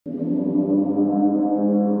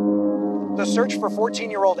The search for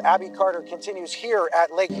 14-year-old Abby Carter continues here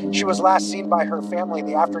at Lake. She was last seen by her family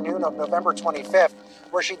the afternoon of November 25th,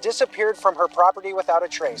 where she disappeared from her property without a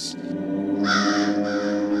trace.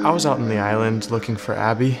 I was out on the island looking for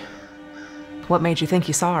Abby. What made you think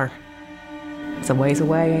you saw her? It's a ways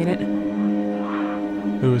away, ain't it?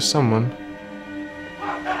 It was someone.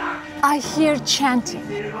 I hear chanting,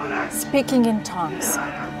 speaking in tongues.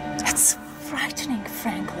 It's frightening,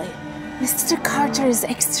 frankly. Mr. Carter is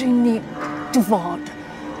extremely devout,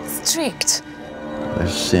 strict.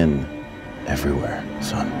 There's sin everywhere,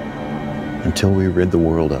 son. Until we rid the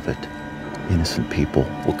world of it, innocent people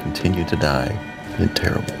will continue to die in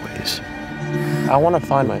terrible ways. I want to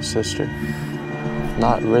find my sister,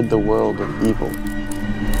 not rid the world of evil.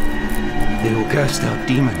 They will cast out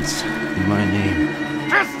demons in my name.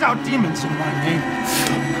 Cast out demons in my name.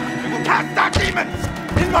 They will cast out demons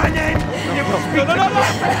in my name. They will speak.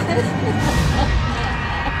 No.